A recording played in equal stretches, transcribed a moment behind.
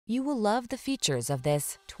You will love the features of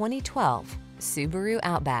this 2012 Subaru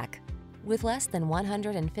Outback. With less than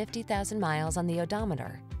 150,000 miles on the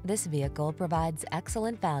odometer, this vehicle provides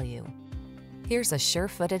excellent value. Here's a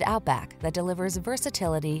sure-footed Outback that delivers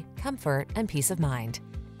versatility, comfort, and peace of mind.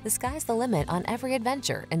 The sky's the limit on every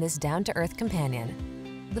adventure in this down-to-earth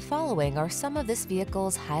companion. The following are some of this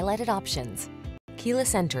vehicle's highlighted options: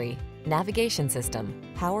 keyless entry, navigation system,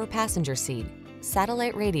 power passenger seat,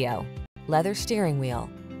 satellite radio, leather steering wheel,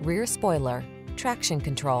 rear spoiler, traction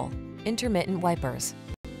control, intermittent wipers,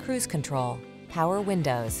 cruise control, power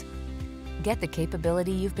windows. Get the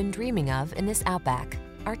capability you've been dreaming of in this Outback.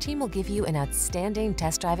 Our team will give you an outstanding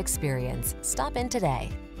test drive experience. Stop in today.